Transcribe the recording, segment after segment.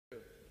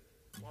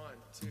1,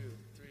 2,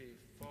 3,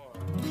 4.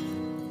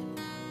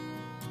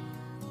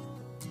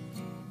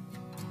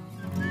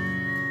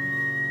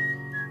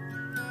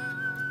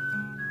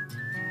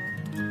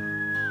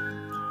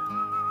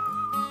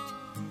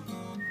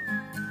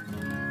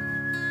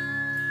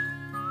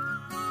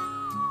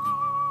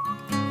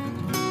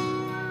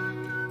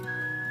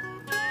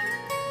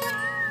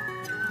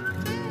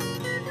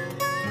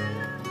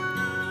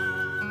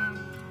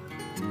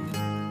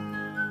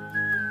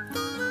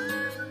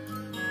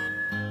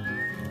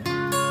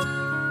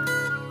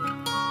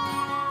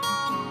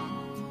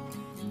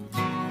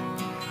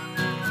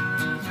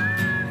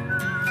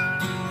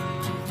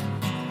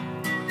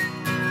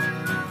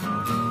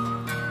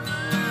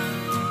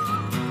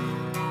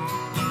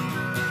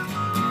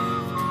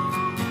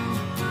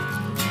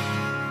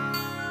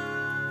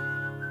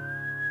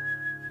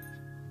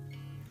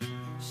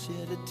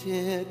 Shed a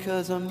tear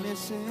 'cause I'm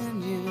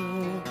missing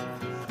you.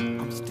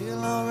 I'm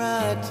still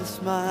alright to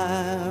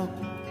smile.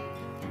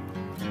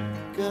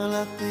 Girl,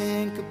 I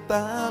think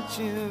about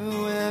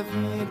you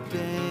every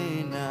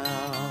day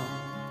now.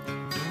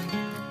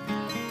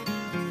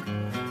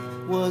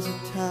 Was a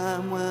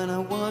time when I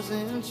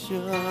wasn't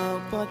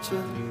sure, but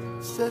you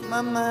set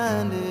my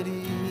mind at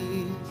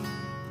ease.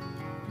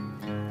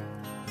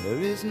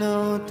 There is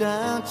no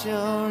doubt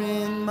you're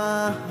in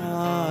my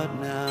heart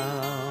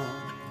now.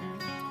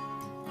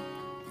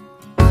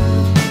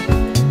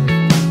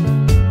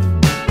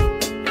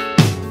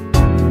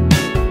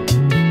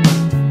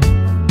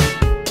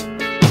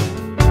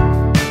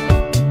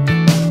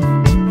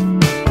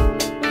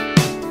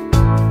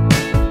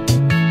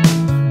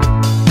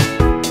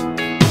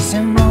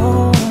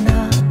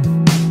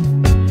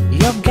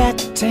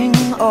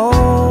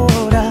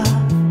 Older,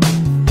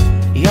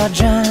 your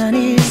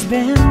journey's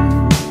been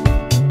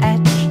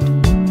etched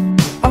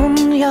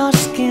on your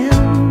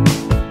skin.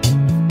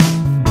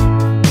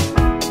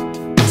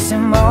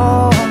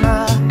 Simona,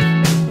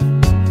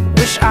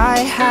 wish I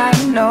had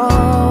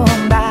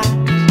known that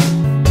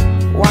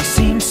what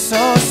seems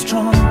so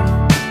strong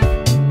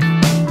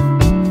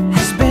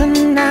has been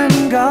and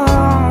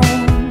gone.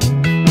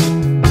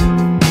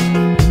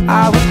 I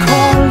would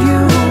call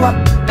you up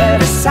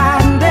every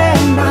Saturday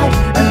night,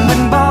 and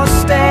we'd both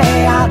stay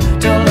out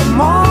till the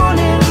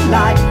morning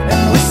light,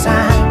 and we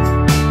sang,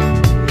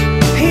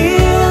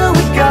 here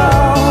we go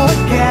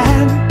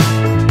again.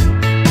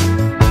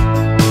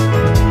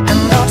 And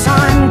though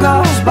time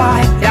goes by,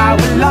 I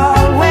will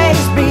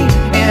always be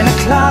in a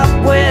club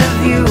with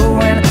you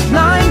in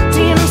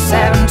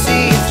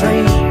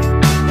 1973,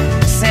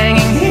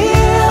 singing,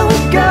 here we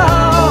go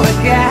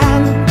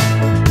again.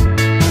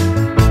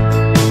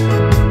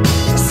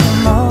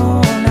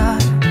 Simona,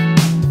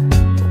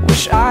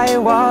 wish I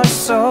was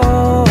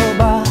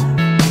sober,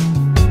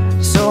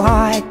 so I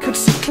could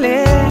see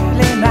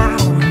clearly now.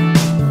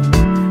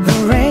 The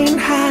rain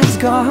has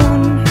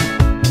gone.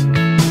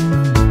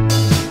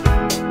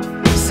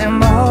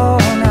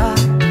 Simona,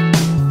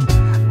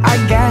 I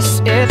guess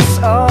it's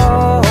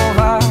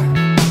over.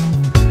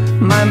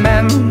 My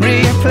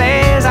memory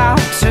plays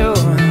out to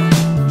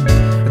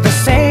the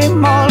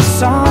same old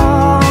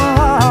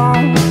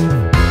song.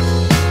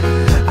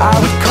 I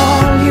would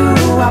call you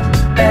up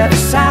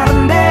every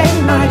Saturday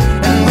night,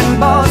 and we'd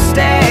both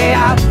stay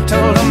out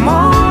till the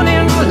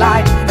morning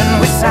light, and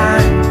we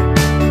sang,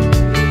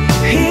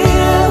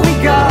 here we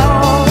go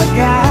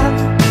again.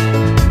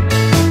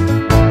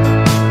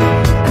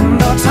 And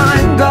though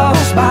time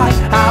goes by,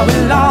 I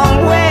will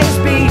always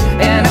be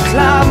in a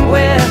club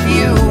with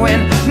you in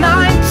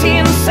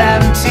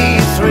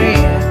 1973,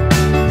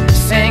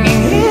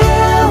 singing,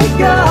 here we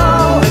go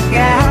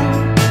again.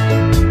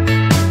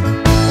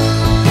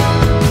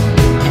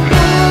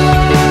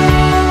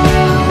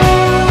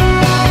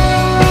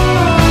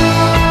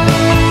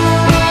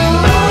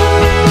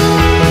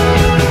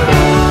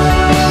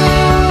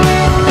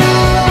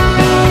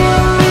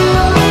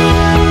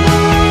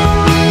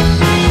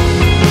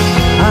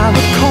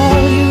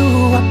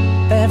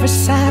 Every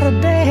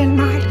Saturday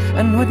night,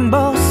 and we'd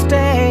both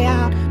stay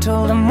out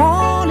till the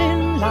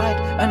morning light,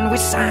 and we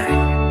sang,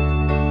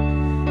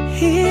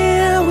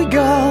 here we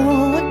go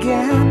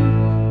again.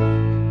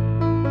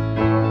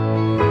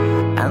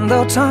 And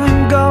though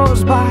time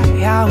goes by,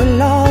 I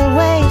will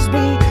always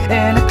be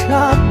in a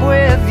club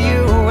with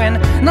you in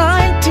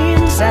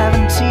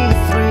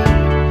 1973,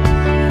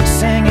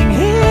 singing,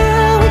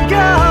 here we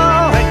go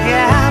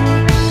again.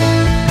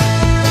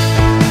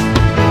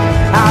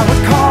 I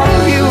would call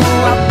you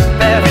up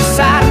every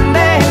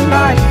Saturday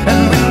night, and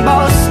we'd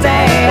both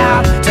stay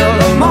out till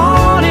the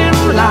morning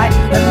light,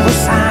 and we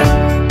sang,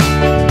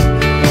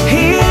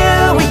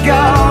 here we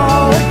go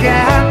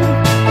again.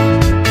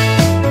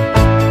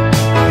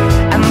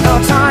 And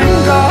though time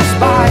goes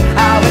by,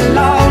 I will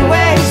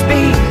always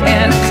be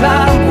in a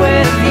club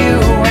with you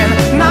in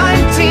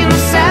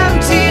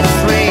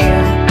 1973,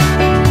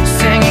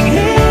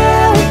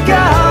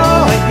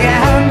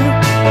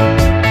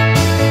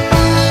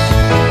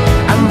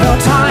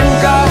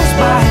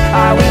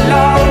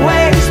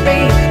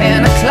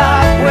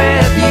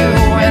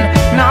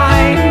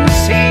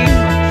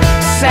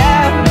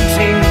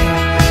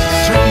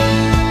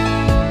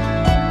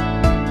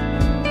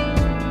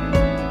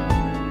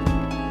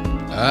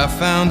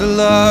 found a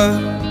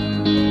love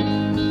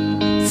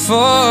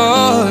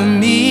for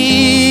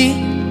me.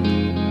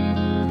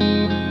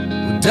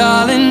 Well,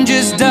 darling,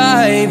 just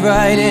dive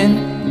right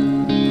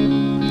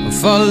in,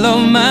 follow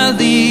my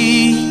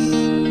lead.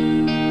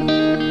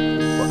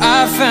 Well,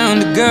 I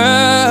found a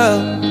girl,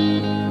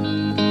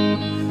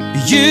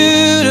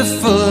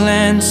 beautiful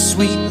and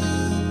sweet.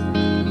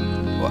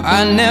 Well,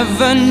 I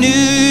never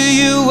knew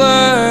you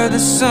were the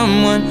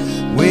someone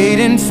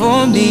waiting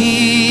for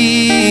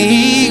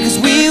me. 'Cause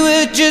we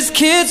were just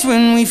kids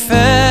when we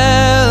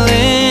fell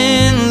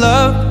in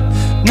love,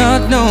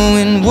 not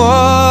knowing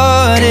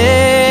what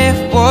it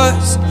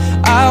was.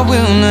 I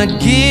will not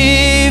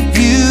give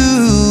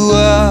you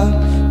up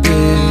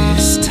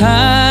this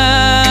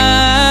time.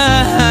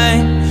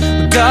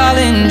 Well,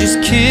 darling, just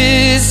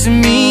kiss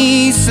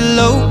me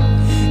slow.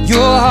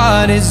 Your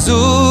heart is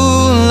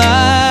all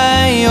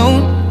I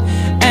own,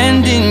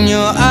 and in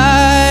your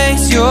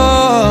eyes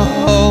you're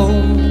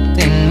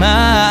holding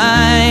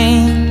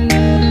mine.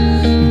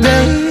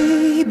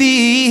 Baby,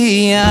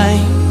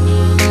 I'm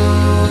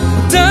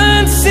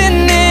dancing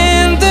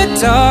in the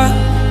dark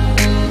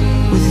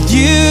with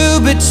you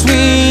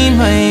between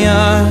my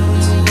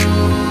arms,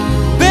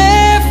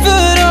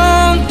 barefoot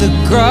on the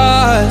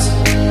grass.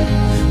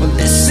 We're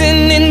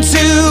listening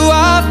to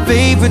our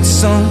favorite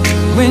song.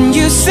 When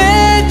you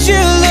said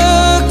you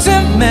looked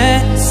a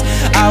mess,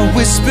 I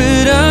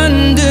whispered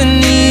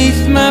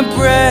underneath my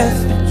breath,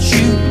 but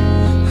you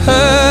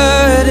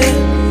heard it.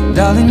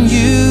 Darling,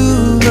 you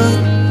look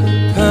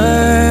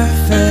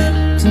perfect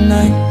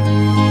tonight.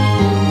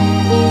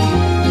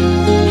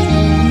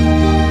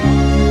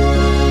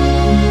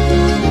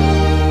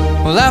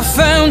 Well, I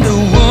found a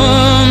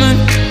woman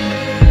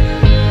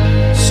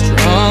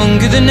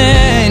stronger than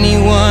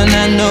anyone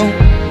I know.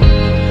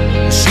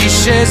 She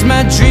shares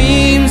my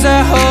dreams.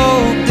 I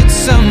hope that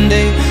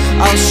someday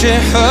I'll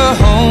share her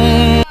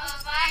home.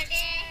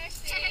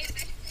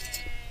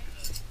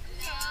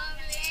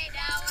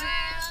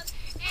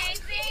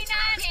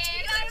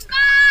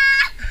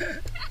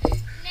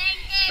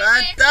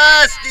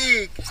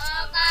 Fantastic!